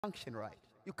function right.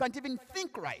 You can't even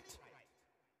think right.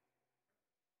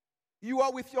 You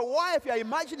are with your wife, you are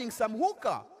imagining some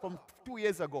hooker from 2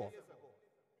 years ago.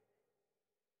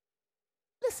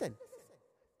 Listen,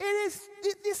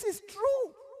 this is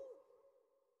true.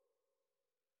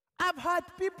 I've had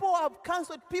people, I've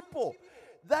counseled people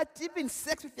that even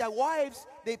sex with their wives,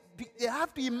 they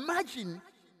have to imagine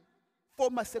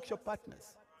former sexual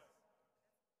partners.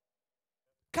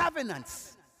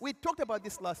 Covenants. We talked about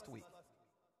this last week.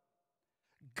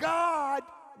 God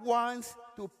wants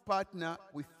to partner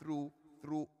with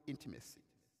through intimacy.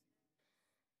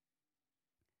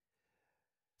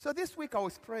 So this week I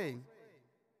was praying,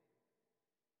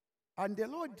 and the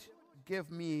Lord gave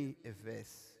me a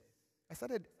verse. I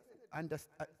started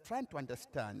trying to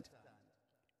understand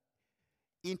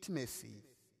intimacy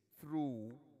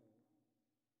through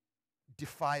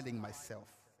defiling myself.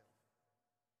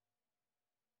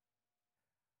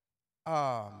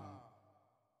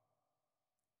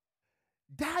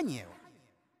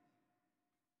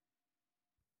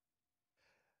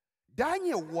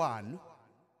 Daniel 1,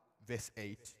 verse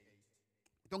 8,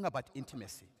 talking about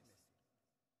intimacy.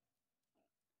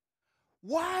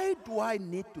 Why do I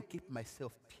need to keep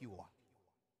myself pure?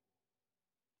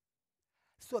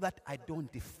 So that I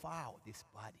don't defile this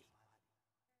body.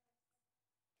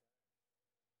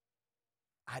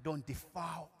 I don't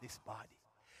defile this body.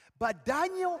 But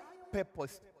Daniel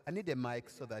purposed, I need a mic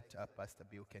so that Pastor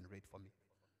Bill can read for me.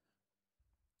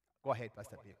 Go ahead,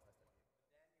 Pastor Bill.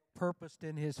 Purposed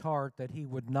in his heart that he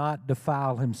would not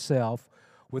defile himself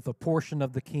with a portion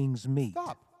of the king's meat.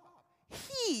 Stop.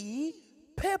 He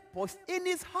purposed in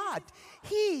his heart.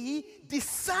 He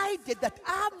decided that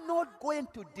I'm not going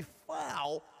to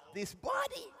defile this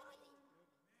body.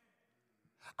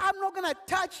 I'm not going to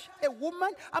touch a woman.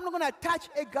 I'm not going to touch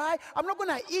a guy. I'm not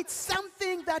going to eat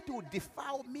something that will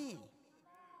defile me.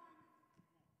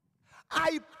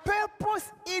 I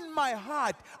purpose in my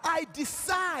heart, I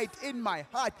decide in my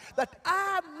heart that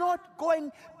I'm not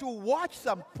going to watch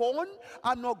some porn,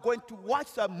 I'm not going to watch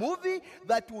some movie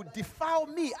that will defile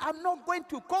me. I'm not going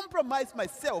to compromise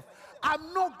myself.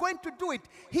 I'm not going to do it.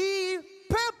 He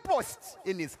purposed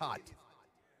in his heart.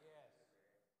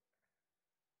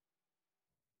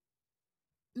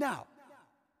 Now,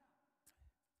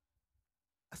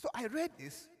 so I read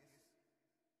this,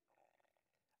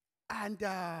 and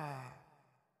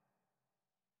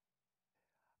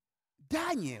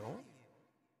Daniel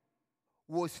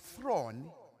was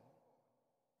thrown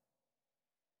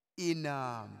in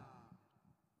a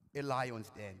lion's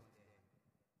den.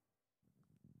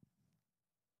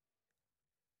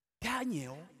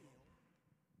 Daniel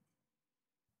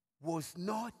was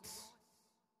not,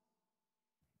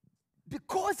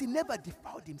 because he never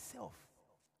defiled himself,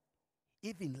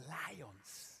 even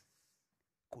lions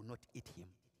could not eat him.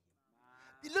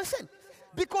 Listen,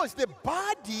 because the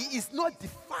body is not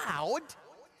defiled,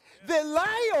 the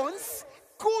lions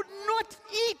could not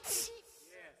eat.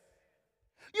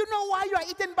 You know why you are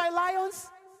eaten by lions?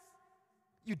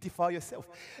 You defile yourself.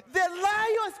 The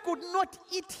lions could not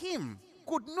eat him,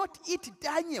 could not eat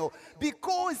Daniel,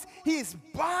 because his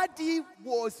body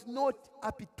was not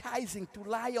appetizing to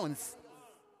lions.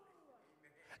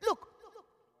 Look,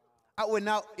 I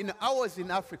was in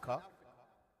Africa,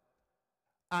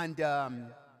 and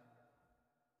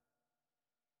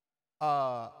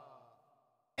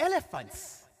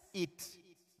elephants eat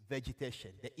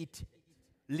vegetation. They eat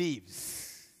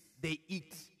leaves.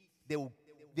 They'll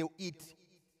eat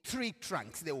tree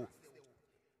trunks. There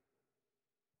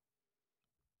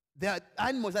are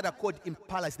animals that are called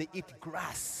impalas. They eat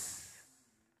grass.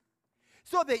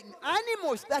 So the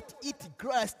animals that eat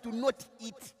grass do not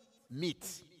eat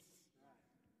meat.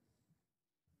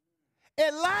 A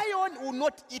lion will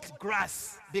not eat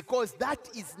grass because that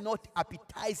is not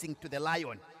appetizing to the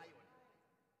lion.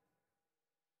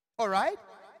 All right?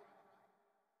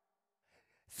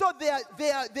 So there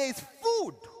is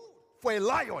food for a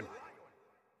lion.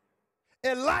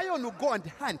 A lion will go and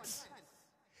hunt.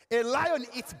 A lion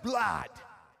eats blood,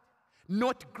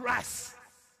 not grass.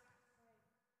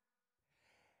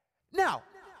 Now,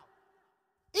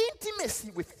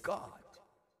 intimacy with God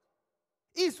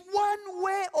is one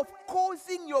way of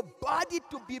causing your body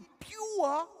to be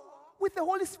pure with the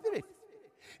Holy Spirit,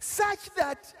 such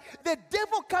that the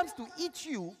devil comes to eat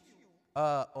you.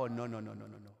 Oh, no.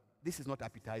 This is not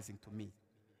appetizing to me.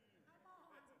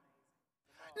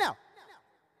 Now,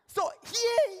 so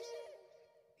here,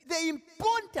 the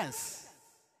importance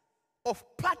of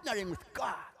partnering with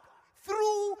God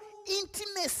through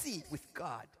intimacy with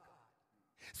God.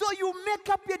 So you make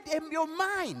up your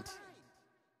mind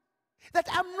that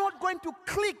I'm not going to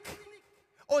click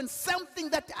on something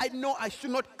that I know I should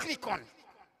not click on.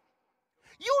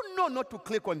 You know not to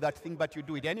click on that thing, but you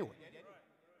do it anyway.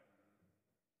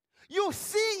 You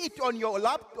see it on your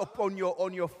laptop, on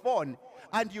your phone,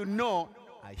 and you know,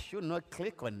 I should not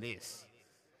click on this.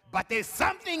 But there's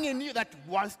something in you that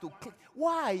wants to click.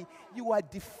 Why? You are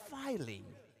defiling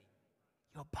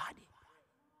your body.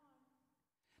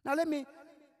 Now let me,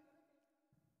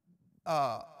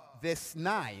 verse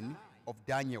 9 of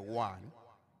Daniel 1.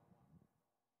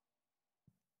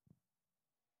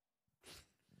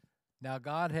 Now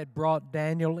God had brought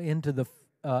Daniel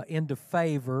into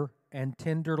favor and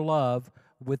tender love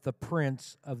with the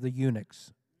prince of the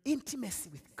eunuchs. Intimacy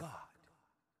with God,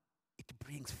 it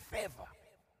brings favor.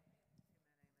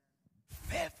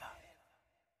 Favor.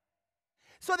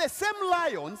 So the same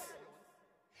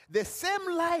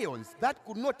lions that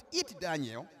could not eat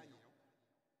Daniel,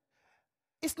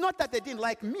 it's not that they didn't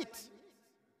like meat.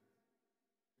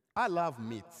 I love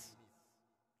meats.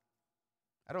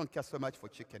 I don't care so much for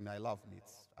chicken. I love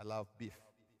meats. I love beef.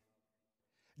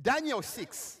 Daniel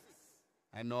 6.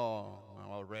 I know,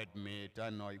 well, red meat. I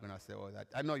know you're going to say all that.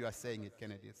 I know you are saying it,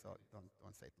 Kennedy, so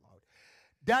don't say it loud.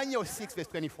 Daniel 6, verse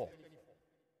 24.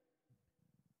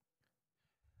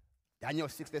 Daniel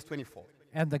 6, verse 24.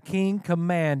 And the king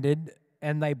commanded,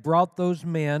 and they brought those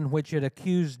men which had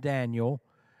accused Daniel,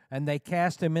 and they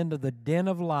cast him into the den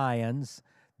of lions,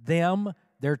 them,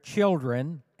 their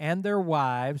children, and their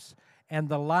wives, and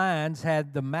the lions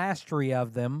had the mastery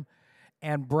of them,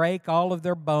 and brake all of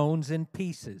their bones in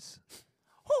pieces.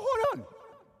 Oh, hold on.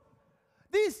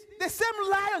 The same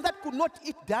lions that could not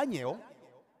eat Daniel,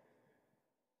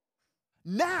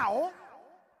 now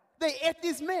they ate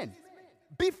these men.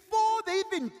 Before they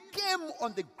even came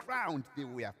on the ground, they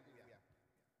were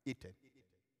eaten.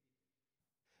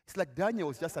 It's like Daniel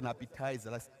was just an appetizer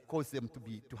that caused them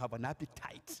to have an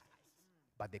appetite,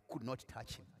 but they could not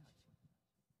touch him.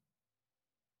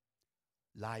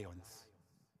 Lions.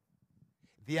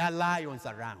 There are lions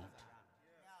around.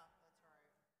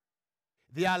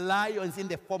 There are lions in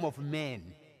the form of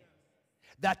men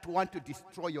that want to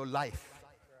destroy your life.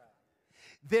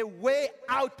 The way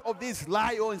out of these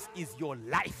lions is your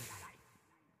life.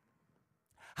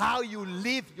 How you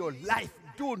live your life.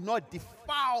 Do not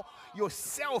defile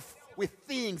yourself with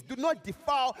things. Do not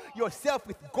defile yourself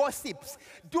with gossips.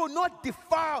 Do not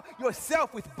defile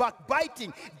yourself with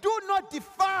backbiting. Do not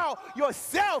defile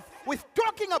yourself with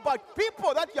talking about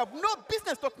people that you have no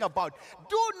business talking about.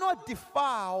 Do not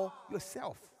defile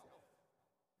yourself.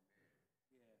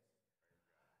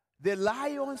 The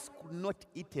lions could not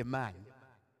eat a man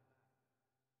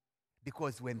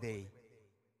because when they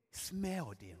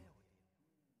smelled him,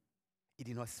 it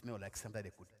did not smell like something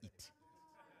they could eat.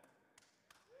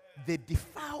 The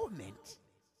defilement.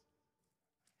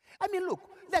 I mean, look,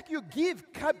 like you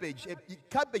give cabbage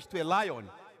to a lion,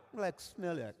 like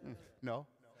smell it. No.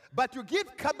 But you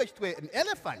give cabbage to an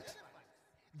elephant,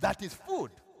 that is food.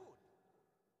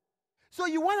 So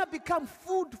you want to become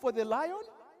food for the lion?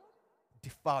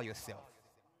 Defile yourself.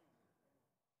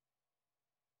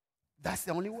 That's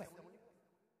the only way.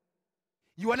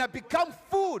 You want to become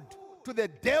food to the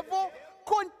devil?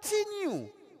 Continue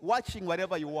watching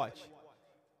whatever you watch.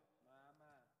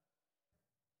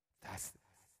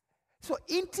 So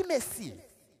intimacy.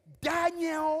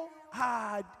 Daniel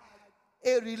had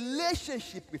a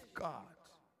relationship with God.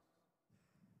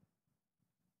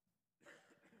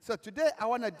 So today I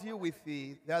want to deal with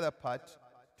the other part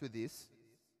to this.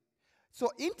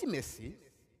 So intimacy,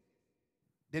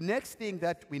 the next thing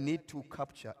that we need to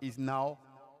capture is now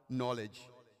knowledge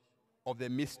of the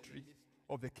mystery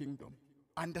of the kingdom.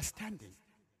 Understanding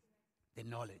the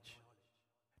knowledge.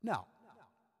 Now,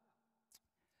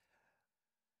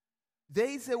 there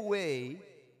is a way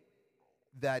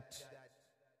that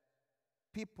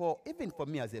people, even for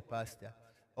me as a pastor,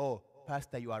 oh,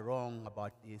 pastor, you are wrong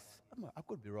about this. I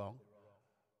could be wrong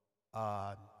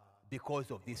because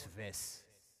of this verse.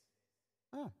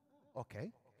 Oh,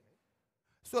 okay.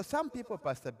 So some people,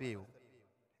 Pastor Bill,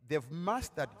 they've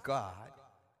mastered God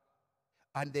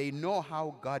and they know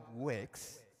how God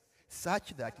works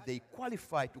such that they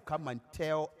qualify to come and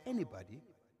tell anybody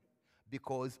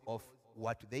because of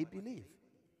what they believe.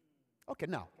 Okay,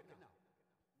 now,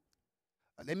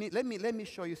 let me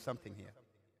show you something here.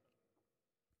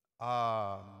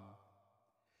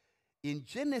 In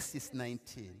Genesis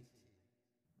 19,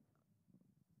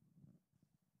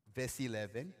 verse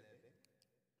 11,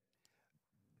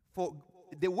 for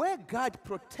the way God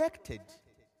protected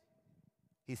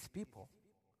his people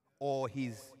or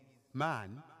his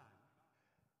man,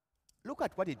 look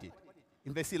at what he did.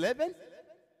 In verse 11,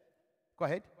 go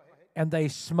ahead. And they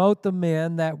smote the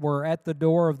men that were at the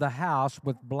door of the house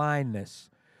with blindness,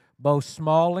 both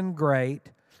small and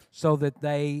great, so that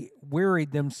they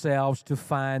wearied themselves to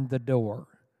find the door.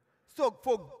 So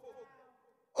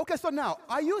now,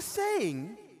 are you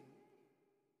saying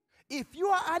if you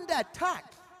are under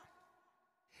attack,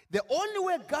 the only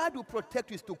way God will protect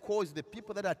you is to cause the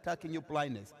people that are attacking you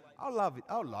blindness? I'll love it.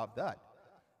 I'll love that.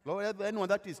 Lord, anyone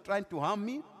that is trying to harm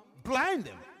me, blind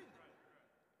them.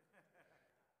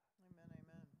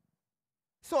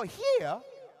 So here,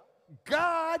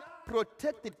 God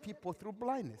protected people through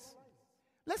blindness.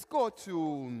 Let's go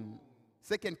to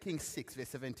 2 Kings 6, verse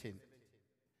 17.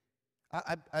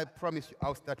 I promise you,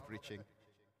 I'll start preaching.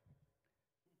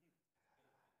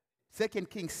 2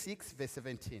 Kings 6, verse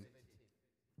 17.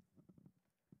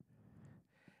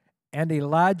 And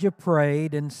Elijah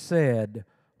prayed and said,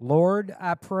 Lord,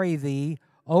 I pray thee,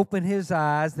 open his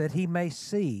eyes that he may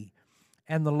see.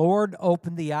 And the Lord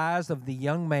opened the eyes of the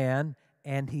young man,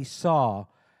 and he saw.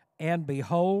 And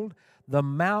behold, the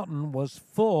mountain was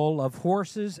full of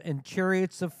horses and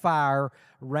chariots of fire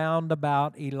round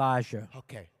about Elijah.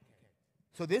 Okay.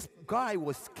 So this guy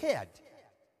was scared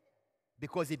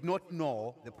because he did not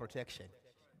know the protection.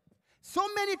 So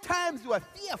many times you are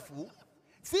fearful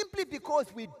simply because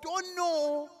we don't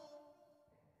know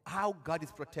how God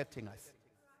is protecting us.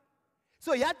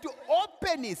 So he had to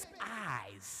open his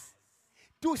eyes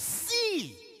to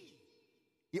see.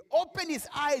 He opened his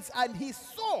eyes and he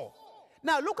saw.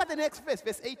 Now look at the next verse,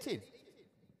 verse 18.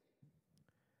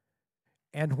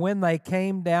 And when they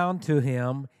came down to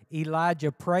him,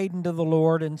 Elijah prayed unto the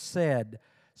Lord and said,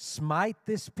 Smite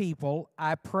this people,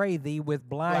 I pray thee, with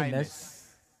blindness.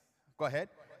 Go ahead.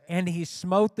 And he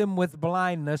smote them with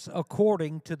blindness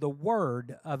according to the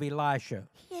word of Elisha.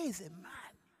 Here is a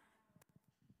man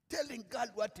telling God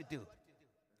what to do.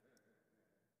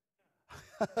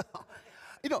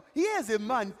 Here's a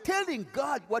man telling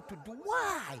God what to do.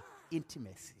 Why?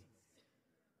 Intimacy.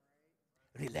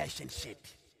 Relationship.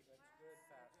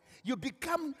 You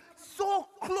become so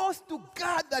close to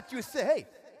God that you say, hey,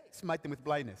 smite them with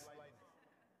blindness.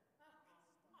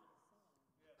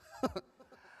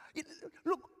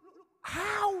 Look,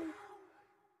 how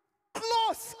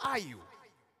close are you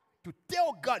to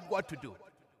tell God what to do?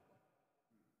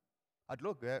 I'd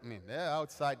look at me, they're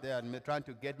outside there and they're trying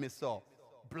to get me so.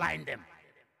 Blind them.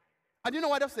 And you know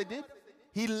what else they did?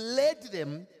 He led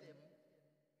them.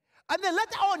 And then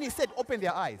later on he said, open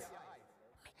their eyes.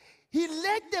 He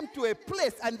led them to a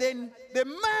place, and then the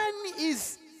man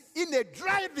is in a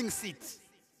driving seat.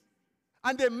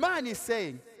 And the man is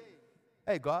saying,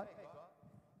 hey, God,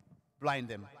 blind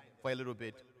them for a little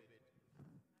bit.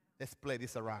 Let's play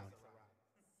this around.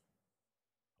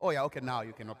 Oh, yeah, okay, now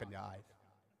you can open their eyes.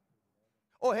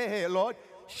 Oh, hey, Lord,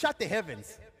 shut the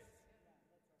heavens.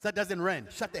 So it doesn't rain.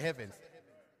 Shut the heavens.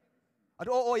 And,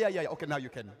 yeah, okay, now you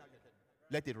can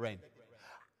let it rain.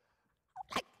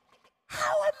 Like,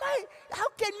 how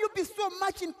can you be so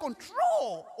much in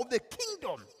control of the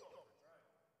kingdom?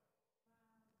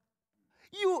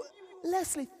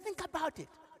 Leslie, think about it.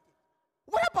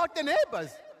 What about the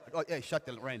neighbors? Oh, yeah, shut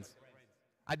the rains.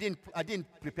 I didn't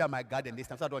prepare my garden this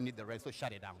time, so I don't need the rain, so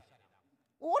shut it down.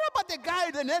 What about the guy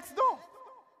in the next door?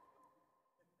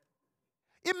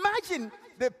 Imagine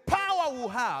the power we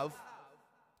have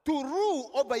to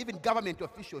rule over even government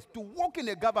officials, to walk in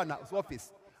the governor's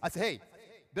office and say, hey,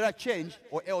 better change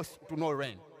or else to no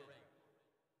rain.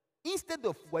 Instead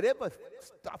of whatever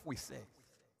stuff we say.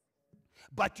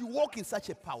 But you walk in such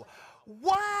a power.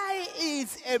 Why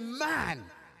is a man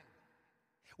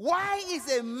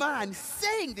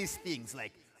saying these things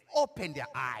like open their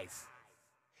eyes,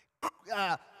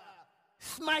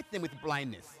 smite them with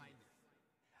blindness?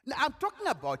 Now, I'm talking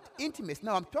about intimacy.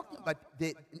 Now, I'm talking about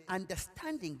the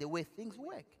understanding the way things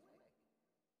work.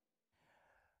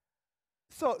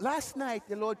 So, last night,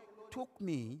 the Lord took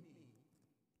me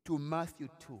to Matthew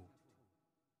 2,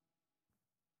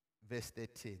 verse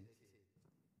 13.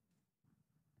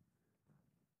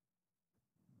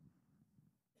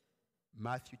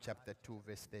 Matthew chapter 2,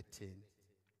 verse 13.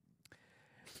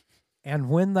 And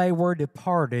when they were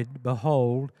departed,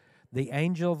 behold, the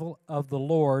angel of the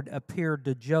Lord appeared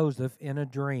to Joseph in a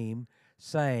dream,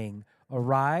 saying,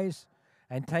 Arise,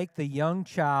 and take the young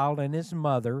child and his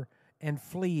mother, and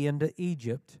flee into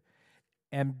Egypt,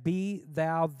 and be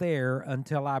thou there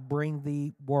until I bring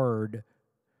thee word.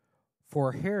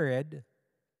 For Herod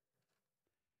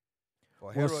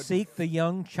will seek the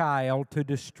young child to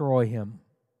destroy him.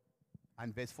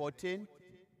 And verse 14.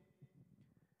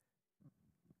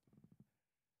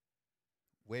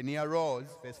 When he arose,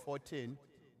 verse 14,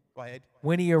 go ahead.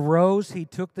 When he arose, he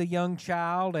took the young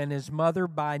child and his mother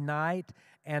by night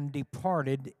and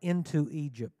departed into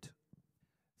Egypt.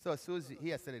 So Susie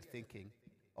here started thinking,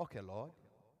 okay, Lord,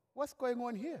 what's going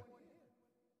on here?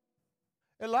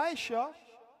 Elisha,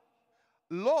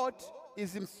 Lord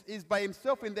is by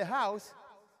himself in the house.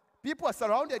 People are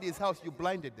surrounded his house, you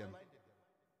blinded them.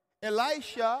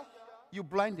 Elisha, you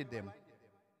blinded them.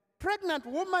 Pregnant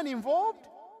woman involved?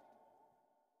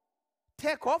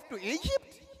 Take off to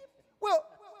Egypt? Well,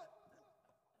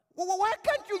 why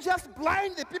can't you just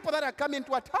blind the people that are coming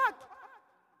to attack?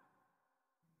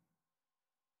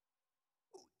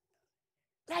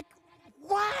 Like,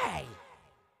 why?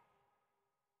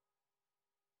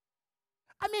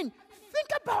 I mean, think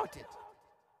about it.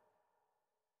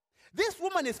 This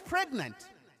woman is pregnant.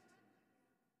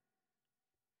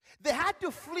 They had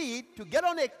to flee to get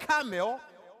on a camel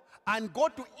and go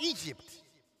to Egypt.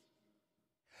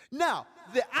 Now,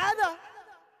 the other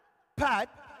part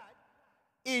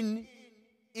in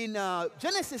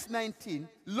Genesis 19,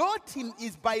 Lot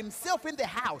is by himself in the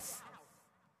house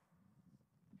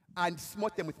and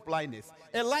smote them with blindness.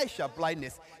 Elisha,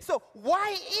 blindness. So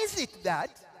why is it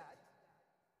that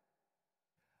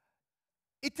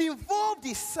it involved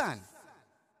his son,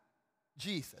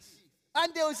 Jesus,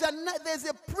 and there's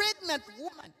a pregnant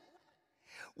woman?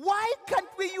 Why can't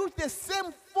we use the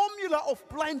same formula of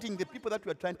blinding the people that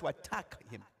we're trying to attack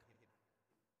him?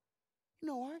 You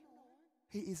know why?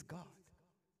 He is God.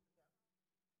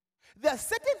 There are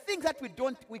certain things that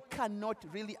we cannot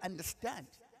really understand.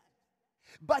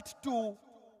 But to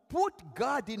put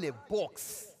God in a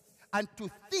box and to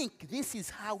think this is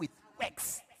how it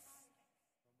works.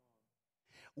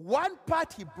 One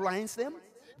part he blinds them,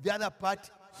 the other part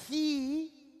he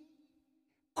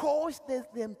causes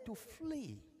them to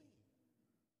flee.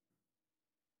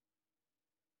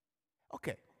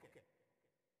 Okay.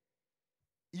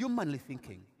 Humanly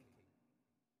thinking,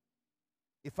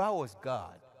 if I was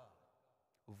God,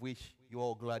 of which you're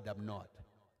all glad I'm not.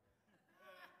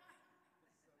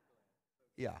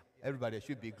 Yeah, everybody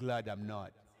should be glad I'm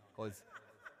not, because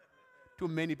too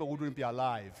many people wouldn't be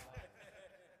alive.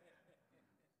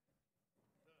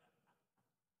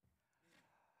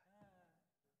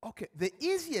 Okay, the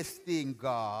easiest thing,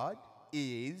 God,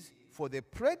 is for the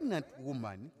pregnant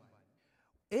woman,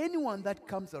 anyone that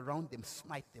comes around them,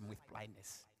 smite them with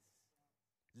blindness.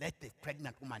 Let the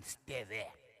pregnant woman stay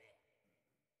there.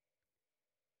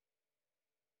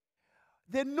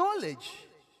 The knowledge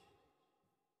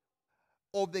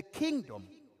of the kingdom,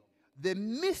 the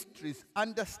mysteries,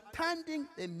 understanding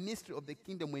the mystery of the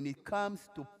kingdom when it comes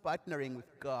to partnering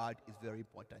with God is very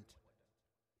important.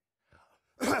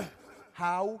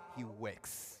 How he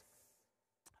works,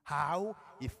 how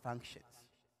he functions.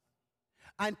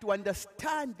 And to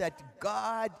understand that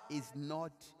God is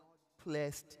not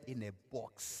placed in a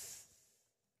box.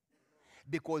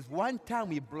 Because one time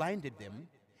we blinded them,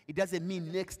 it doesn't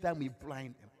mean next time we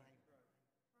blind them.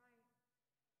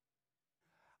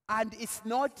 And it's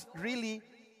not really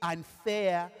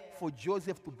unfair for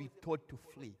Joseph to be taught to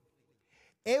flee.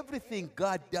 Everything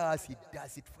God does, he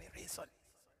does it for a reason.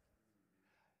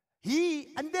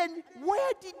 And then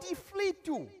where did he flee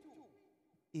to?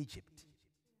 Egypt.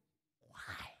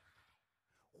 Why?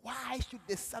 Why should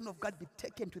the Son of God be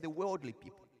taken to the worldly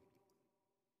people?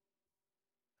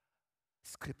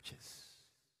 Scriptures.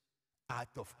 Out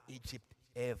of Egypt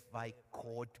have I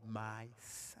called my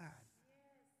son.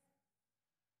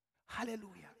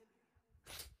 Hallelujah.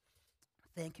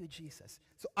 Thank you, Jesus.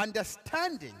 So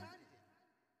understanding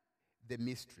the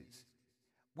mysteries.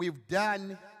 We've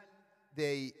done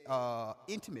the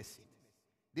intimacy.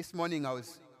 This morning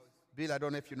Bill, I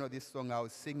don't know if you know this song I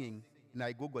was singing, and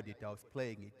I Googled it, I was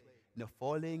playing it. You know,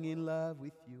 falling in love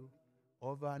with you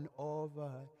over and over,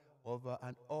 over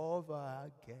and over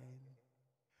again.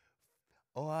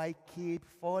 Oh, I keep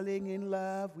falling in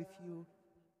love with you.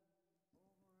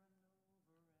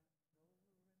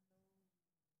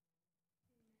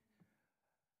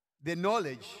 The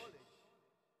knowledge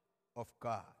of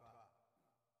God.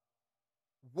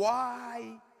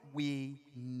 Why we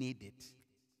need it.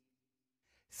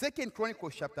 2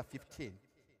 Chronicles chapter 15.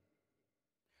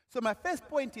 So my first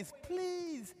point is,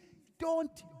 please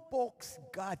don't box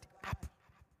God up.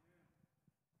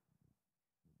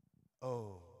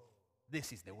 Oh,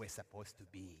 this is the way it's supposed to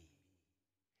be.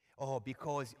 Oh,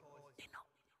 because,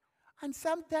 and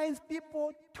sometimes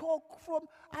people talk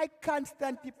I can't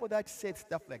stand people that say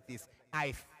stuff like this.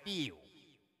 I feel.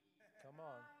 Come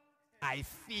on. I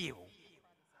feel.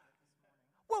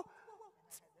 Well,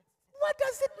 what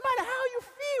does it matter how you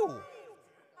feel?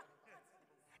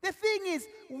 The thing is,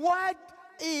 what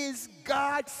is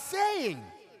God saying?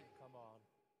 Come on.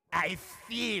 I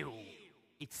feel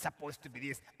it's supposed to be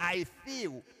this. I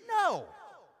feel. No.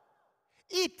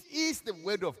 It is the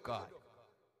word of God.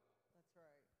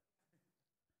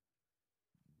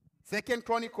 Second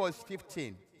Chronicles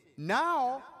 15.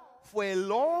 Now, for a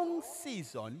long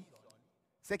season,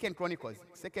 Second Chronicles,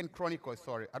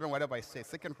 sorry, I don't know whatever I say.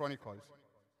 Second Chronicles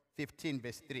 15,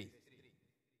 verse 3.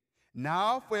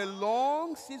 Now, for a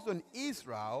long season,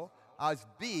 Israel has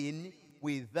been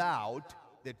without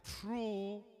the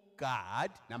true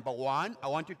God. Number one, I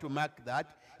want you to mark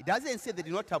that. It doesn't say they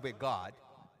did not have a God.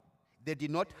 They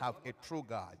did not have a true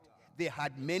God. They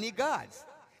had many gods.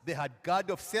 They had God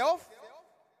of self.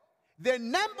 The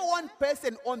number one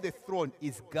person on the throne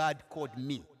is God called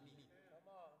me.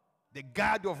 The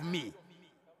God of me.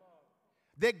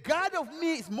 The God of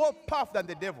me is more powerful than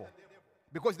the devil,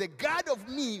 because the God of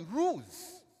me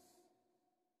rules.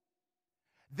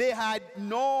 They are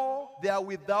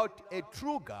without a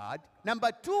true God.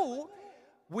 Number two,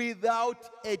 without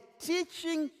a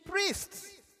teaching priest.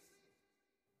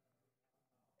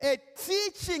 A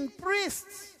teaching priest.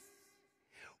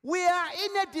 We are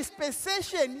in a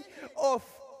dispensation of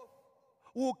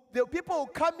the people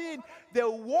who come in, they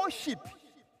worship,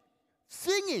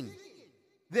 singing.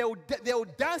 They will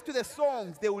dance to the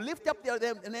songs. They will lift up their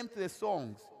name to the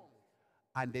songs.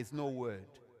 And there's no word.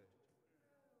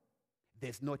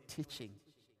 There's no teaching.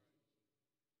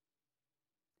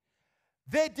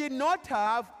 They did not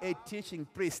have a teaching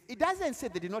priest. It doesn't say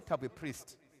they did not have a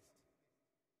priest.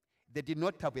 They did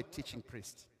not have a teaching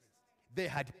priest. They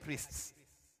had priests.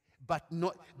 But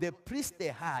not the priests they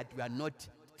had were not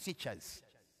teachers.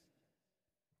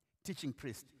 Teaching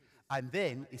priests. And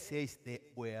then it says they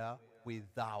were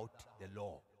without the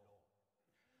law.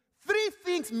 Three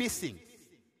things missing: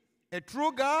 a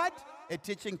true God, a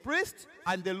teaching priest,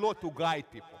 and the law to guide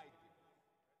people.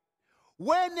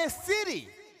 When a city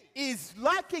is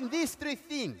lacking these three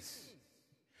things,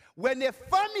 when a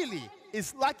family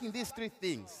is lacking these three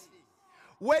things,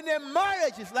 when a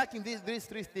marriage is lacking these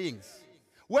three things,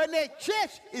 when a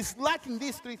church is lacking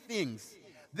these three things,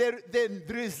 the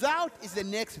result is the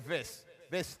next verse,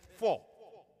 verse 4.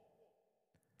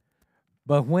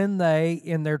 But when they,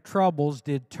 in their troubles,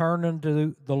 did turn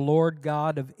unto the Lord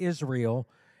God of Israel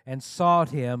and sought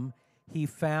him, he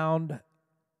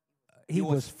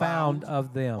was found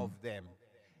of them.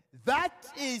 That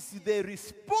is the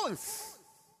response.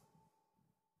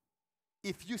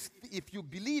 If you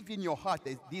believe in your heart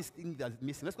that these things are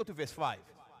missing. Let's go to verse 5.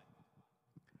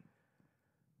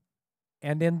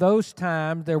 And in those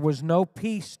times there was no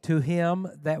peace to him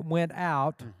that went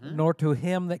out, nor to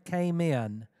him that came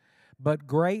in, but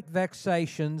great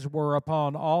vexations were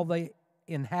upon all the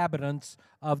inhabitants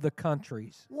of the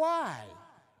countries. Why?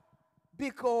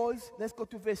 Because, let's go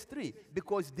to verse 3,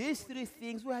 because these three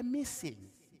things were missing.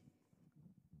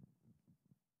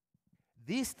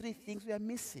 These three things were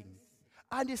missing.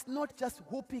 And it's not just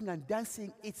whooping and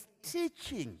dancing, it's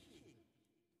teaching.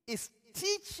 It's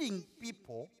teaching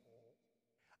people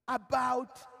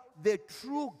about the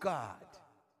true God.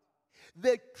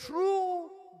 The true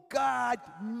God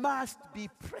must be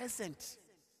present.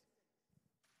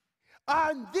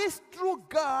 And this true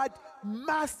God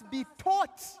must be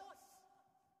taught.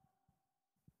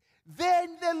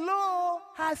 Then the law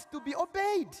has to be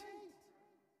obeyed.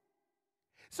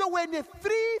 So when the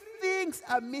three things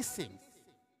are missing,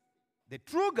 the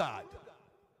true God,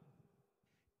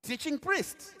 teaching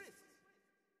priest,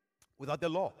 without the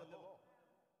law.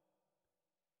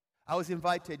 I was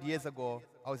invited years ago,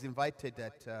 at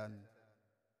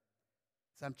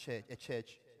a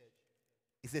church.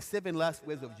 It's the 7 last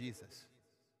words of Jesus.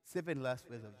 7 last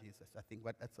words of Jesus. I think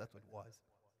that's what it was.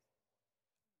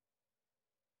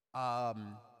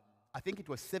 I think it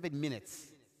was 7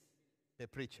 minutes per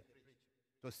preacher.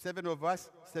 So 7 of us,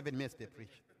 7 minutes per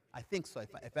preacher. I think so,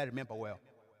 if I remember well.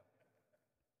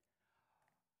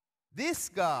 This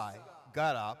guy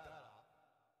got up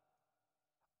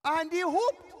and he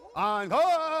whooped and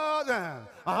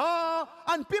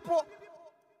people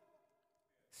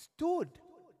stood.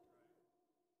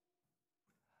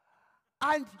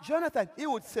 And Jonathan, he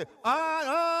would say,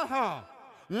 and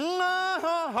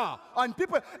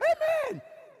people, amen.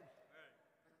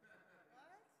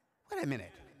 Wait a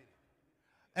minute.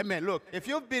 Amen. Look, if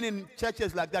you've been in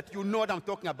churches like that, you know what I'm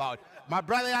talking about. My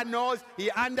brother knows,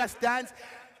 he understands.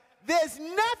 There's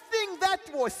nothing that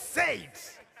was said.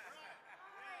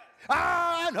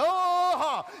 And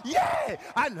yeah,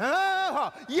 and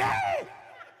yeah.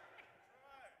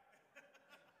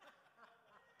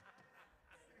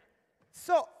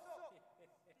 So,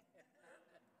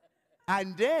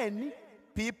 and then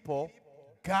people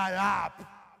got up.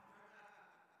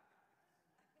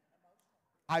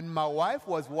 And my wife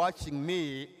was watching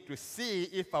me to see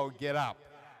if I would get up.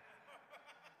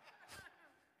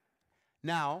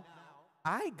 Now,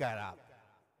 I got up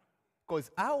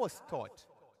because I was taught.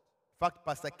 In fact,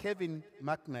 Pastor Kevin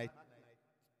McKnight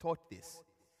taught this.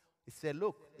 He said,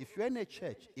 look, if you're in a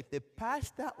church, if the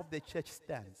pastor of the church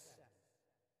stands,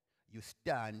 you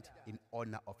stand in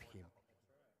honor of him.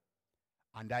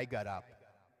 And I got up.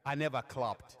 I never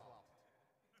clapped.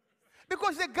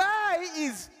 Because the guy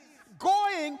is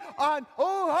going on,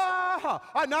 oh, ha,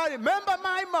 ha, and I remember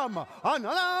my mama. And,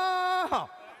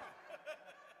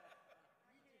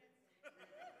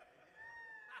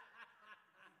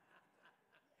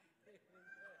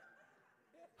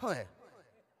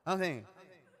 I'm thinking,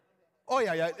 oh,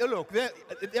 yeah, look,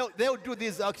 they'll do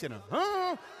this action.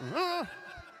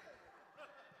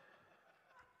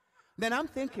 Then I'm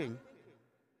thinking,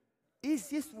 is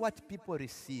this what people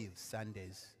receive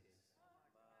Sundays?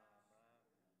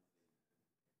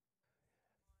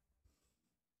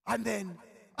 And then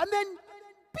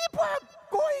people are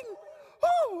going,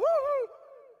 oh, oh.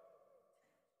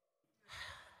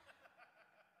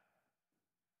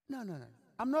 No.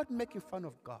 I'm not making fun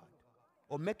of God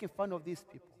or making fun of these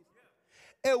people.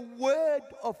 A word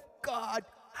of God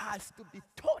has to be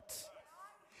taught.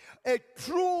 A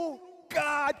true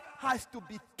God has to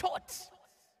be taught.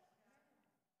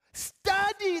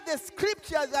 Study the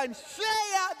scriptures and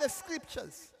share the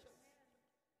scriptures.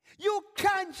 You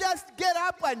can't just get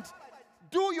up and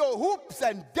do your hoops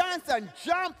and dance and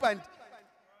jump and...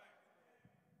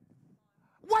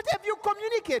 What have you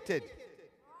communicated?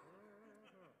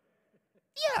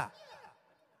 Yeah.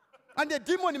 And the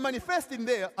demon manifests in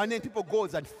there, and then people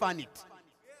goes and fan it.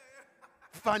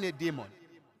 Fan a demon.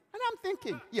 And I'm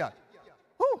thinking, yeah.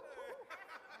 Who?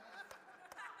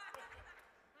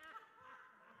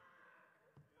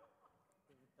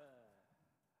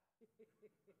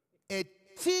 A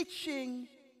teaching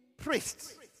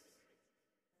priest.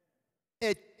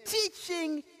 A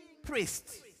teaching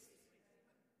priest.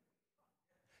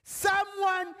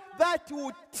 Someone that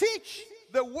would teach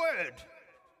the word.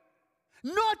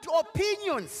 Not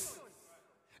opinions.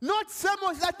 Not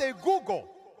sermons that they Google.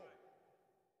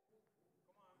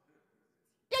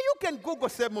 Yeah, you can Google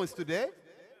sermons today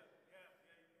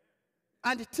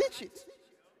and teach it.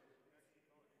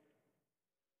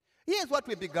 Here's what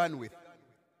we began with.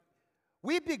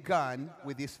 We began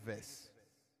with this verse.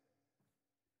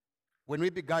 When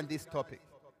we began this topic.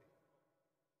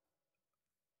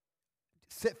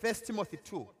 1 Timothy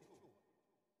 2.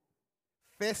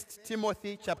 1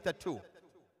 Timothy chapter 2.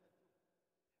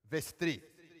 Verse 3.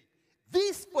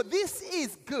 For this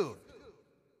is good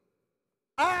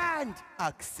and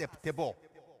acceptable.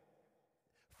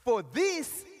 For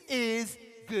this is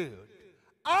good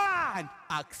and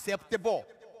acceptable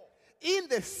in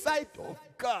the sight of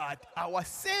God, our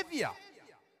Savior.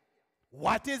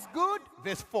 What is good?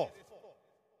 Verse 4.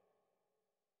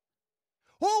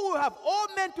 Who will have all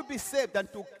men to be saved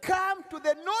and to come to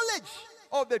the knowledge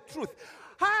of the truth.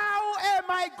 How am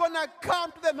I going to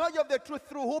come to the knowledge of the truth?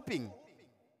 Through hooping?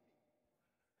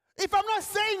 If I'm not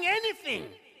saying anything.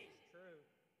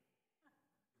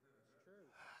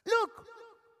 Look,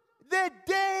 the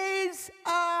days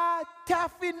are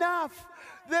tough enough.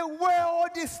 The world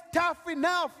is tough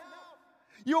enough.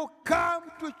 You come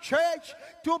to church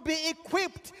to be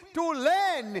equipped, to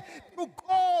learn, to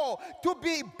go, to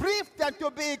be briefed and to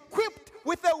be equipped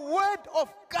with the word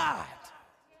of God.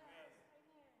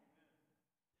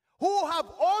 Who have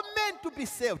all men to be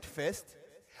saved first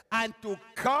and to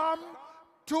come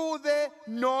to the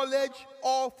knowledge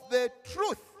of the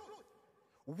truth.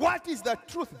 What is the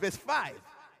truth? Verse 5.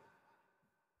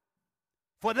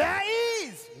 For there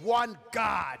is one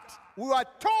God. We are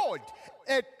told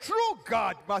a true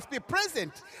God must be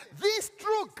present. This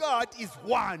true God is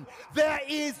one. There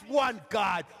is one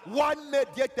God, one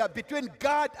mediator between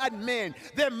God and man,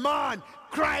 the man,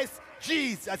 Christ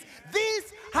Jesus.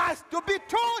 This has to be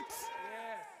taught.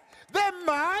 The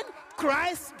man,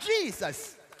 Christ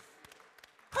Jesus.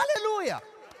 Hallelujah.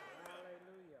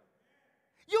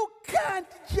 You can't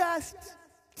just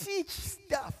teach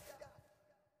stuff.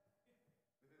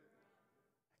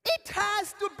 It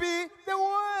has to be the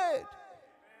word.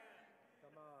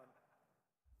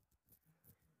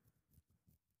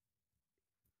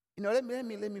 You know,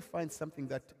 let me find something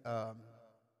that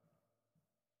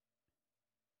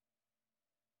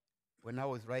when I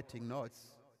was writing notes,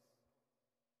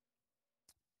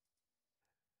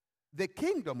 the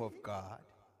kingdom of God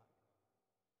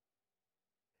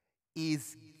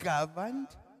is governed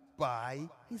by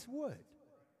his word.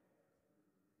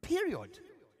 Period.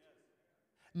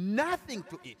 Nothing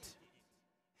to it.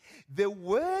 The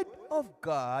word of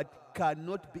God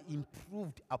cannot be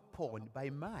improved upon by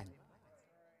man.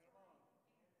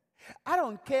 I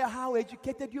don't care how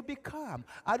educated you become.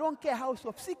 I don't care how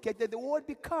sophisticated the world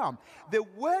become. The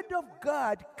word of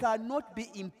God cannot be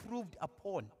improved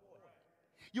upon.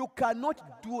 You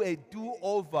cannot do a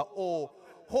do-over or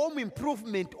home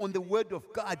improvement on the word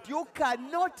of God. You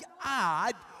cannot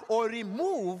add or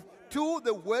remove to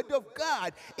the word of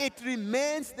God. It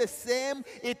remains the same.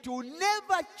 It will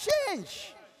never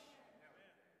change.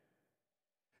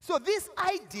 So this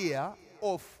idea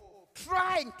of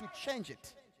trying to change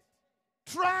it,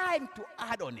 trying to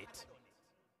add on it,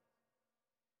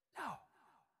 no.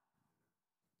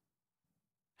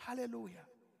 Hallelujah.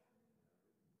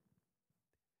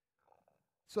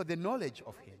 So the knowledge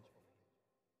of him,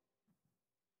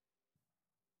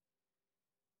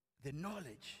 the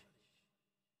knowledge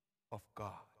of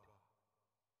God.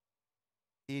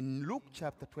 In Luke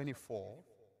chapter 24,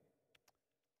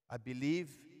 I believe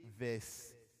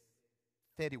verse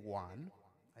 31,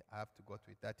 I have to go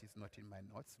to it, that is not in my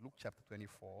notes. Luke chapter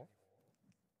 24.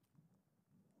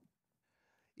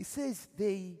 It says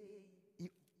he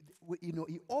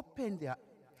opened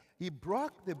he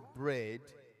broke the bread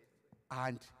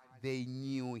and they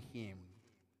knew him.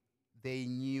 They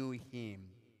knew him.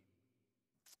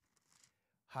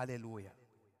 Hallelujah.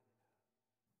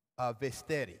 Verse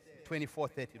 30,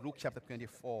 24:30, Luke chapter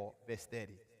 24, verse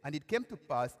 30. And it came to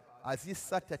pass, as he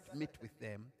sat at meat with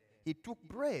them, he took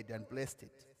bread and blessed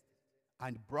it,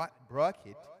 and broke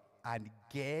it, and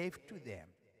gave to them.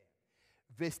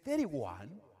 Verse 31,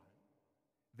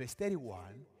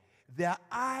 their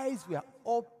eyes were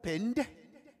opened,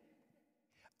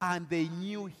 and they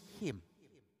knew him.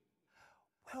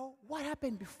 Well, what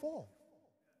happened before?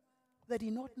 They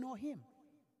did not know him.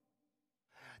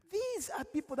 These are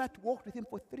people that walked with him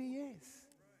for 3 years.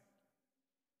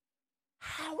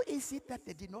 How is it that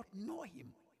they did not know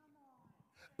him?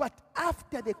 But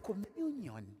after the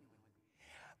communion,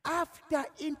 after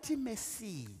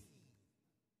intimacy,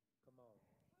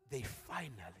 they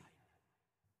finally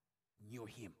knew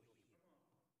him.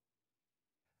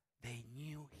 They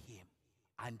knew him,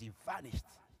 and he vanished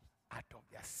out of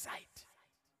their sight.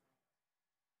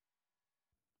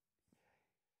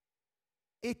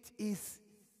 It is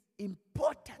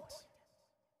important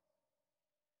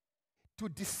to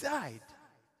decide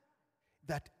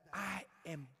that I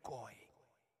am going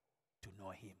to know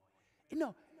him. You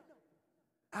know,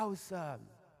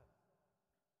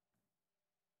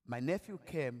 my nephew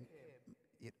came,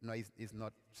 he's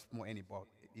not small anymore,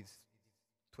 he's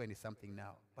 20-something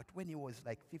now. But when he was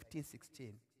like 15,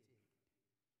 16,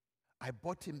 I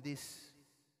bought him this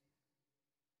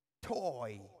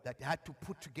toy that had to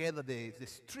put together the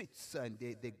streets and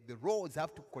the roads,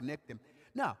 have to connect them.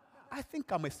 Now, I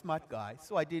think I'm a smart guy,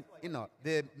 so I did,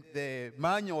 the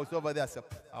manual was over there. So,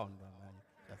 I don't know,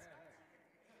 man.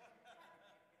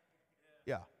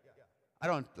 Yeah. I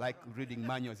don't like reading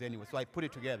manuals anyway, so I put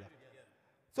it together.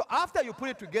 So after you put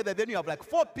it together, then you have like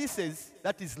 4 pieces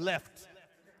that is left.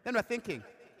 Then we're thinking,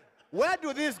 where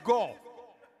do these go?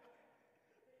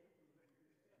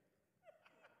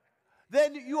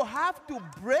 Then you have to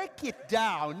break it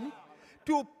down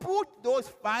to put those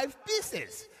 5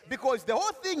 pieces, because the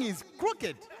whole thing is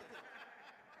crooked.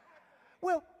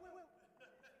 Well,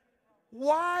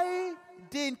 why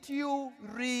didn't you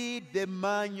read the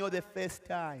manual the first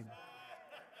time?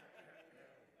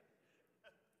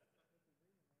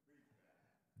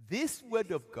 This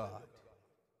word of God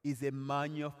is a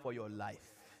manual for your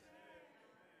life.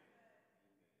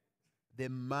 The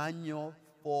manual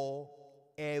for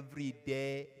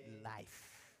everyday life.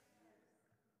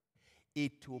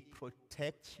 It will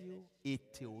protect you.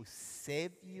 It will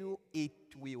save you.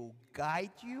 It will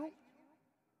guide you.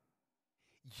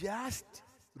 Just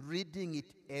reading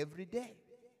it every day.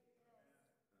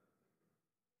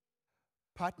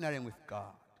 Partnering with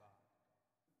God.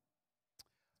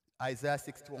 Isaiah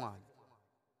 61,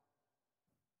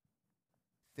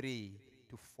 3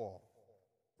 to 4.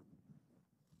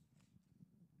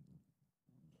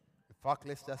 In fact,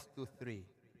 let's just do 3.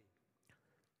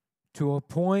 To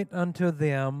appoint unto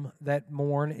them that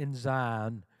mourn in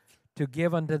Zion, to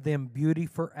give unto them beauty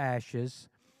for ashes,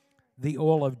 the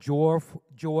oil of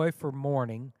joy for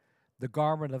mourning, the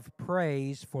garment of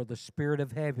praise for the spirit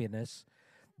of heaviness,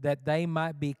 that they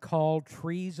might be called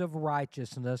trees of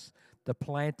righteousness, the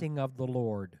planting of the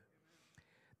Lord,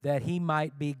 that he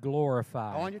might be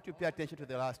glorified. I want you to pay attention to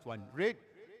the last one. Read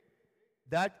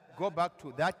that, go back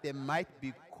to that, they might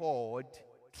be called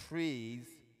trees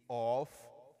of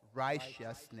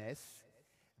righteousness,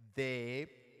 the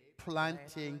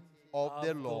planting of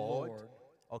the Lord.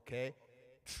 Okay?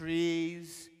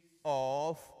 Trees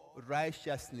of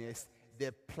righteousness,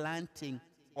 the planting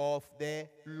of the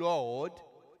Lord,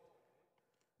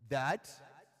 that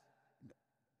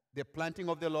the planting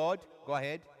of the Lord, go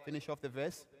ahead, finish off the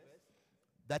verse,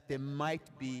 that they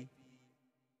might be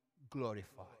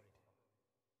glorified.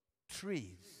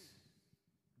 Trees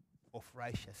of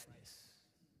righteousness.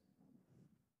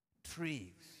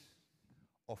 Trees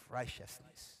of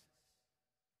righteousness.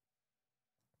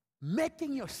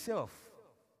 Making yourself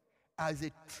as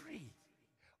a tree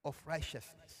of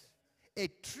righteousness. A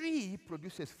tree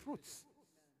produces fruits.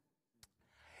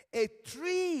 A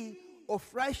tree of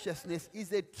righteousness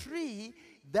is a tree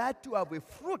that will have a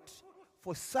fruit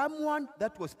for someone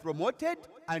that was promoted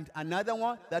and another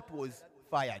one that was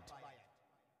fired.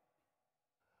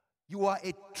 You are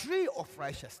a tree of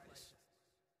righteousness.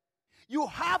 You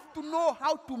have to know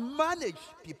how to manage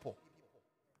people.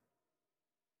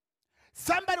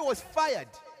 Somebody was fired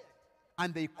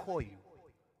and they call you,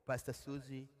 Pastor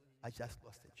Susie, I just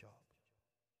lost a job.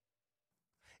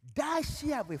 Does she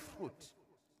have a fruit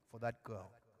for that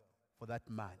girl, for that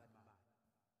man?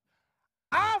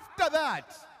 After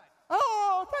that,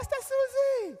 oh, Pastor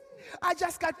Susie, I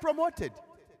just got promoted.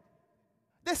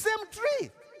 The same tree.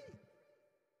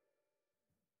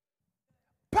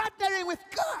 Partnering with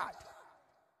God.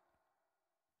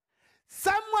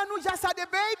 Someone who just had a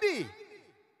baby.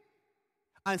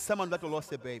 And someone that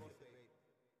lost a baby.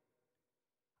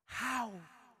 How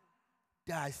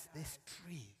does this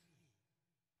tree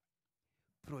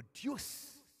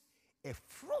produce a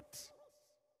fruit?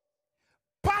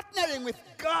 Partnering with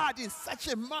God in such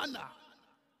a manner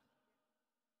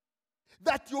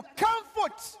that you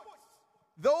comfort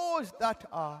those that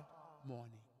are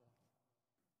mourning.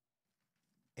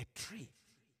 A tree.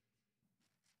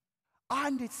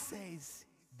 And it says,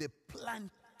 the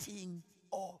planting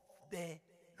of the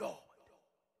Lord.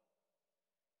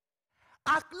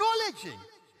 Acknowledging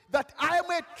that I am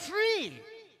a tree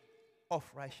of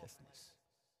righteousness.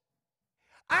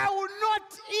 I will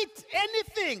not eat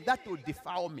anything that will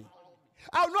defile me.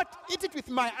 I will not eat it with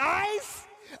my eyes.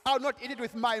 I will not eat it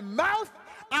with my mouth.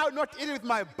 I will not eat it with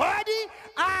my body.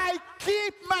 I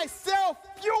keep myself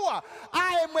pure.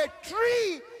 I am a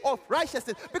tree of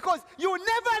righteousness. Because you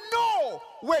never know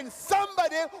when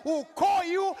somebody will call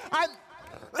you and,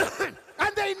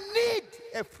 and they need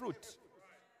a fruit.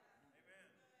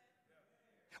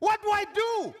 What do I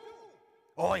do?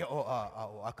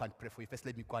 I can't pray for you. First,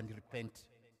 let me go and repent.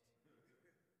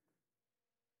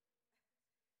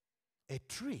 A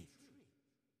tree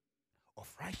of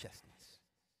righteousness.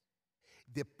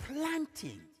 The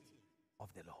planting of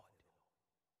the Lord.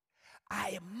 I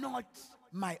am not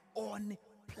my own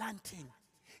planting.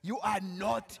 You are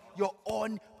not your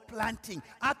own planting.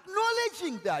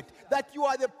 Acknowledging that you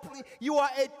are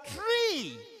a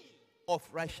tree of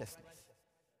righteousness.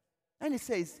 And it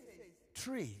says,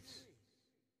 trees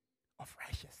of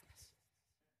righteousness.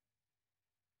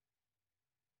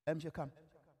 MJ, come.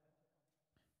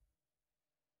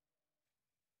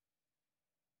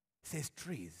 It says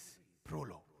trees,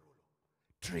 plural.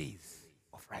 Trees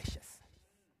of righteousness.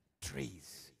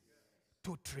 Trees.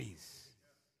 2 trees.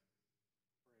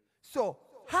 So,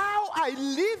 how I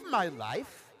live my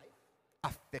life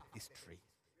affect this tree.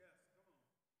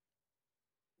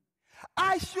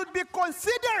 I should be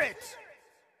considerate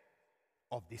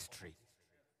of this tree.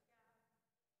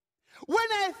 When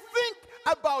I think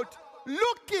about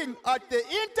looking at the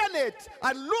internet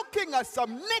and looking at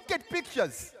some naked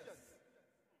pictures,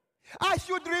 I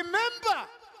should remember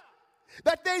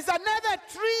that there is another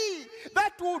tree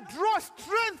that will draw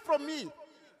strength from me.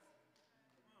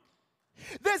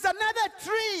 There's another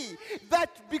tree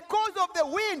that because of the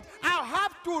wind, I'll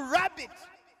have to rub it.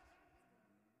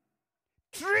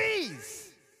 Trees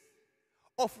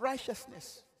of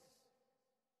righteousness.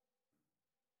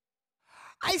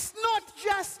 It's not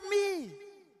just me.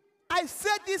 I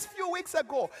said this a few weeks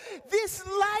ago. This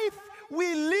life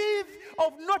we live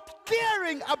of not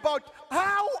caring about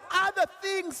how other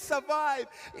things survive.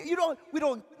 We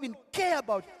don't even care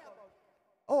about,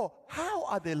 how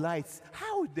are the lights?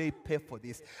 How do they pay for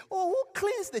this? Who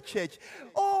cleans the church?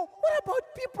 What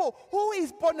about people who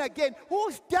is born again,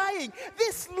 who's dying?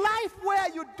 This life where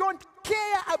you don't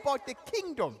care about the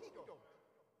kingdom.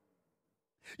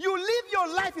 You live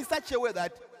your life in such a way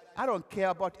that I don't care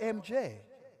about MJ.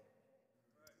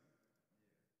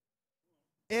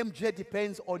 MJ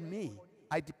depends on me.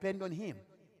 I depend on him.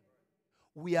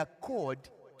 We are called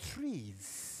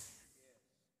trees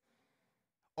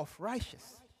of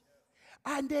righteousness.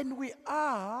 And then we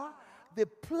are the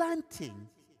planting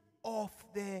of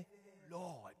the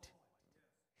Lord.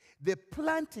 The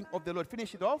planting of the Lord.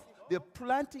 Finish it off. The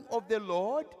planting of the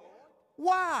Lord.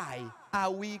 Why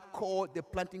are we called the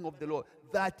planting of the Lord?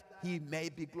 That he may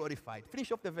be glorified.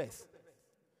 Finish off the verse.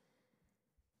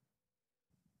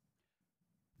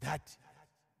 that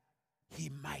he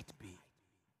might be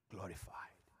glorified.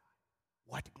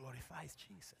 What glorifies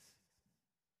Jesus?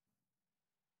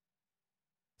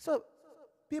 So,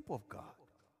 people of God,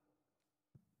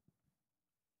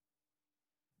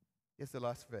 here's the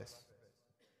last verse.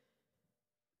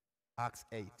 Acts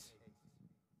 8,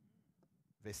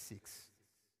 verse 6.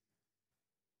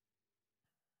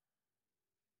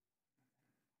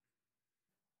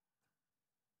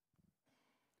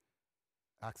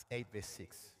 Acts 8, verse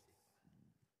 6.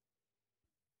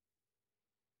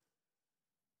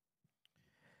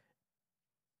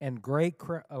 And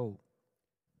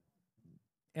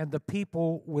and the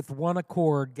people with one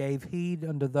accord gave heed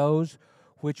unto those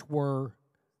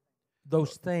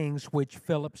things which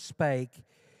Philip spake,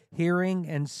 hearing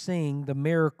and seeing the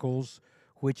miracles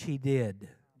which he did.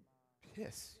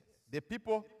 Yes, the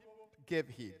people gave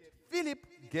heed. Philip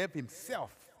gave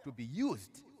himself to be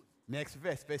used. Next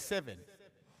verse, verse 7.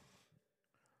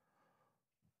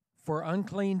 For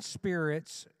unclean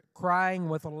spirits, crying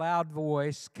with a loud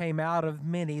voice, came out of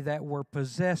many that were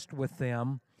possessed with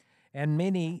them, and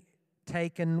many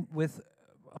taken with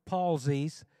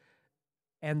palsies,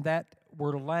 and that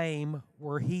were lame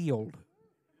were healed.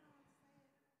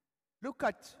 Look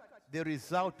at the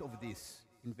result of this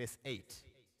in verse 8.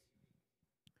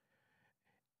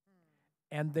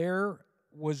 And there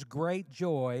was great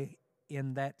joy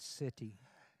in that city.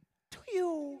 Do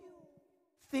you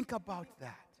think about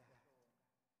that?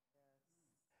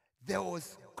 There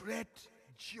was great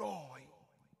joy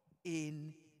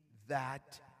in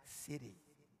that city.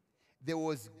 There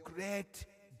was great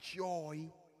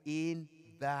joy in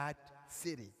that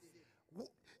city.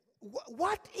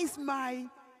 What is my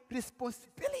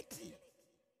responsibility?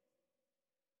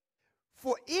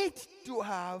 For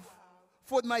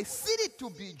my city to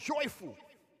be joyful.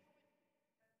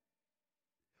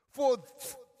 For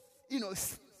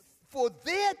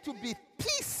there to be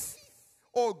peace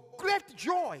or great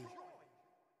joy.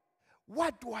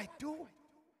 What do I do?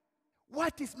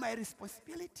 What is my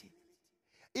responsibility?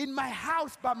 In my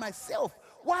house by myself,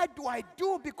 what do I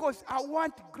do? Because I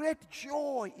want great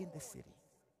joy in the city.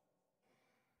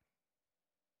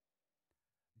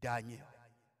 Daniel,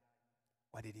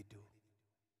 what did he do?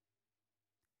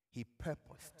 He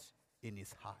purposed in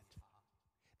his heart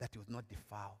that he would not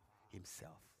defile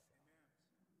himself.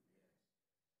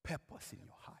 Purpose in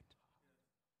your heart.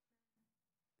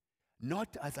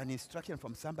 Not as an instruction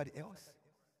from somebody else.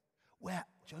 Where,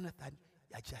 Jonathan,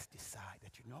 I just decide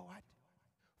that, you know what?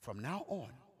 From now on,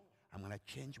 I'm going to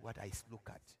change what I look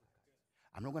at.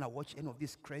 I'm not going to watch any of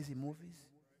these crazy movies.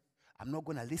 I'm not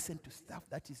going to listen to stuff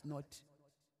that is not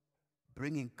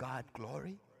bringing God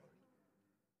glory.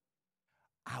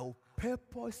 I'll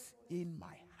purpose in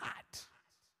my heart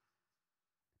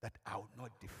that I will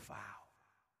not defile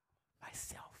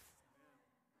myself.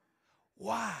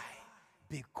 Why?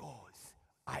 Because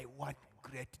I want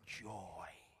great joy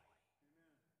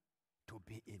to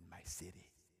be in my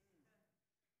city.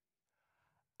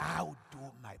 I'll do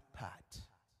my part.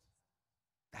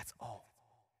 That's all.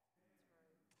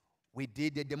 We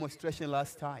did a demonstration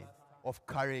last time of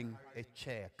carrying a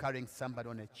chair, carrying somebody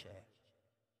on a chair.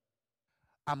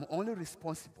 I'm only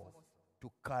responsible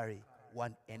to carry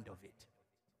one end of it.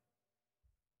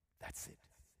 That's it.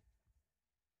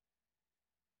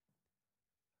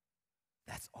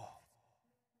 That's all.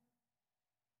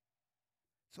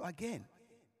 So again,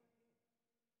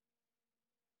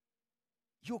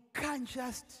 you can't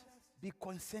just be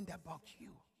concerned about you.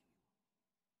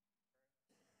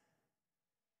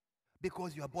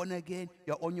 Because you are born again,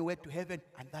 you're on your way to heaven,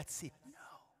 and that's it. No.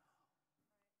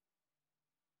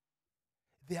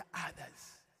 There are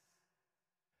others.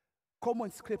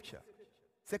 Common scripture.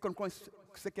 2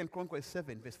 Chronicles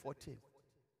 7, verse 14.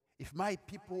 If my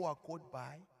people who are called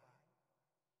by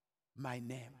my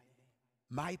name,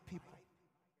 my people,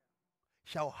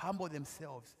 shall humble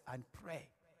themselves and pray.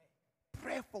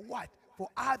 Pray for what? For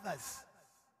others.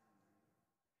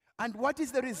 And what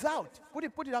is the result? Put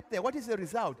it up there. What is the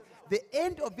result? The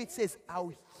end of it says,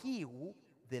 I'll heal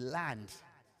the land.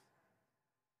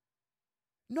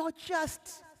 Not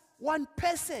just one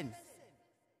person.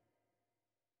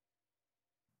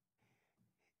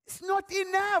 It's not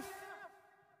enough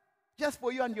just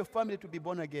for you and your family to be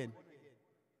born again.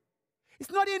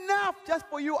 It's not enough just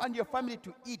for you and your family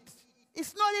to eat.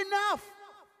 It's not enough.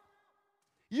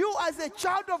 You as a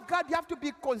child of God, you have to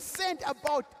be concerned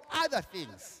about other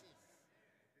things.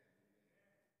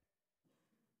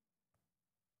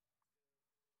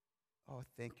 Oh,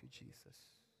 thank you, Jesus.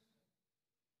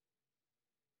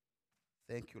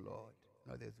 Thank you, Lord.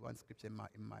 No, there's one scripture in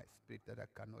my spirit that I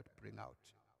cannot bring out.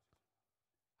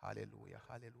 Hallelujah,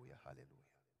 hallelujah, hallelujah.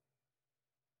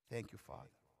 Thank you, Father.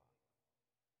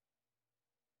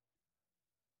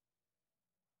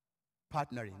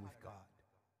 Partnering with God.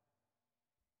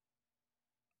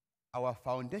 Our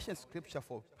foundation scripture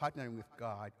for partnering with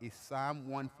God is Psalm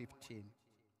 115,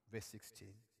 verse 16.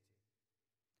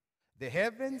 The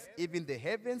heavens, even the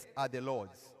heavens, are the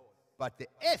Lord's, but the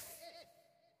earth,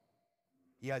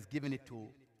 He has given it to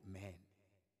man.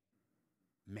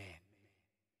 Man.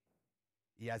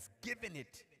 He has given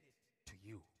it to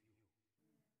you.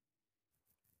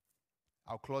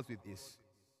 I'll close with this,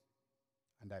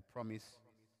 and I promise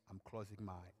I'm closing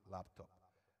my laptop.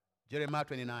 Jeremiah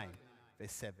 29,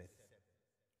 verse 7.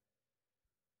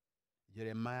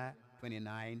 Jeremiah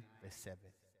 29, verse 7.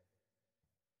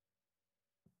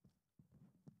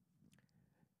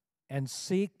 And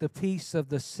seek the peace of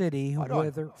the city, Hold on.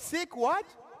 whither... Seek what?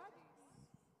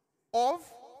 Of?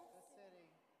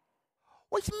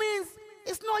 Which means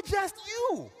it's not just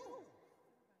you.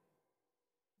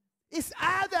 It's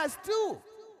others too.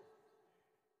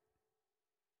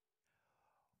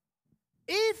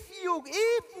 If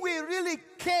we really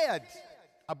cared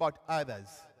about others,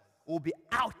 we'll be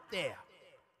out there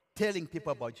telling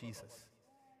people about Jesus.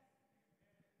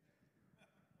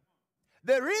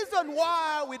 The reason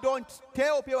why we don't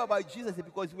tell people about Jesus is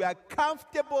because we are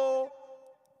comfortable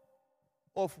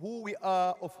of who we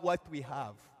are, of what we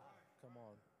have. Come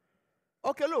on.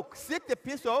 Okay, look, seek the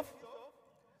peace of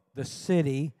the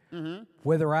city,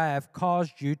 whither I have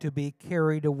caused you to be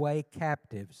carried away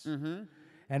captives,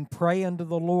 and pray unto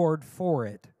the Lord for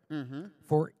it.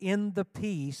 For in the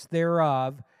peace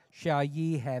thereof shall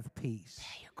ye have peace.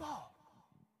 There you go.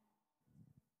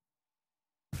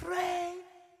 Pray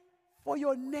for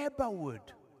your neighborhood.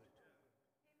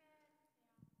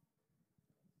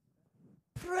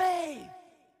 Pray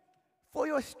for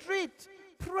your street.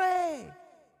 Pray.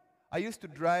 I used to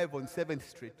drive on 7th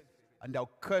Street, and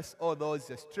I'll curse all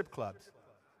those strip clubs.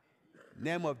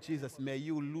 Name of Jesus, may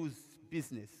you lose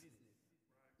business.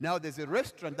 Now there's a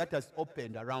restaurant that has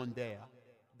opened around there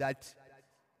that,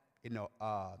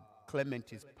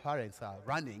 Clementine's parents are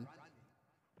running.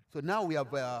 So now we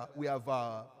have a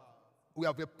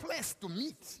place to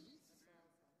meet.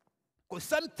 Because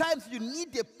sometimes you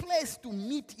need a place to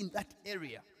meet in that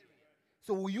area.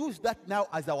 So we use that now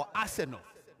as our arsenal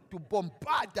to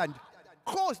bombard and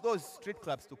cause those street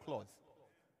clubs to close.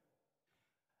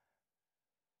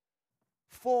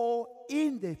 For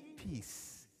in the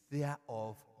peace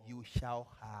thereof you shall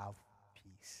have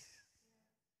peace.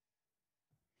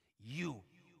 You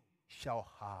shall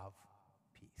have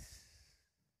peace.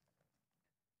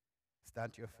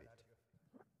 Stand to your feet.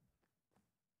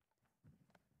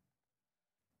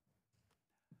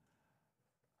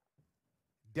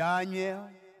 Daniel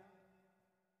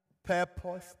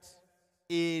purposed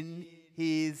in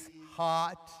his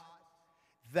heart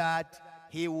that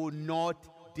he would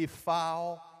not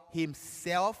defile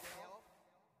himself.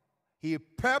 He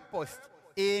purposed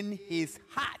in his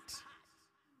heart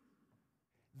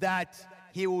that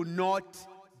he would not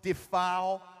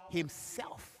defile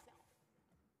himself.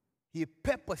 He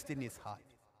purposed in his heart.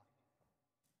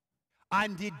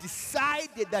 And he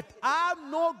decided that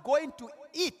I'm not going to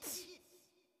eat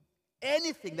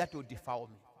anything that will defile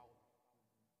me.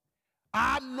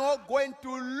 I'm not going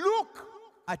to look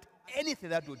at anything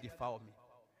that will defile me.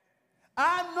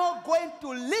 I'm not going to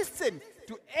listen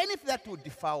to anything that will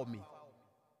defile me,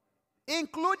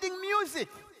 including music,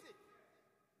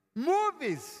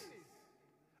 movies.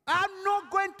 I'm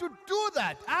not going to do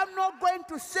that. I'm not going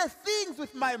to say things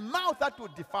with my mouth that will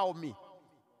defile me.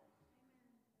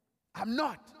 I'm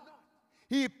not.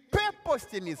 He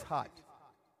purposed in his heart.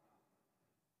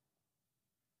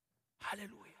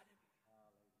 Hallelujah.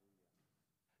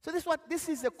 So this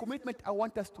is a commitment I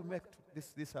want us to make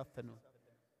this afternoon.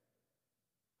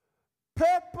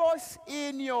 Purpose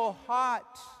in your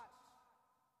heart.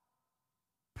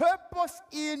 Purpose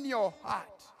in your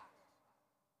heart.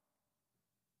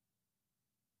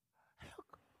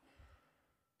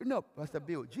 Look, Pastor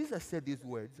Bill, Jesus said these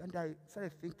words, and I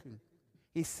started thinking.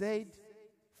 He said,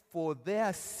 for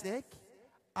their sake,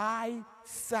 I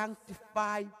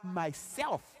sanctify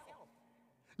myself.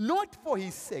 Not for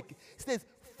his sake. He says,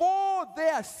 for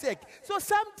their sake. So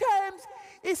sometimes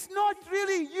it's not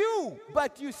really you,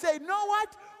 but you say, you know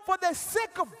what? For the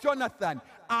sake of Jonathan,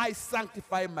 I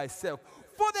sanctify myself.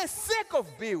 For the sake of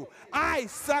Bill, I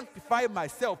sanctify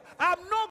myself. I'm not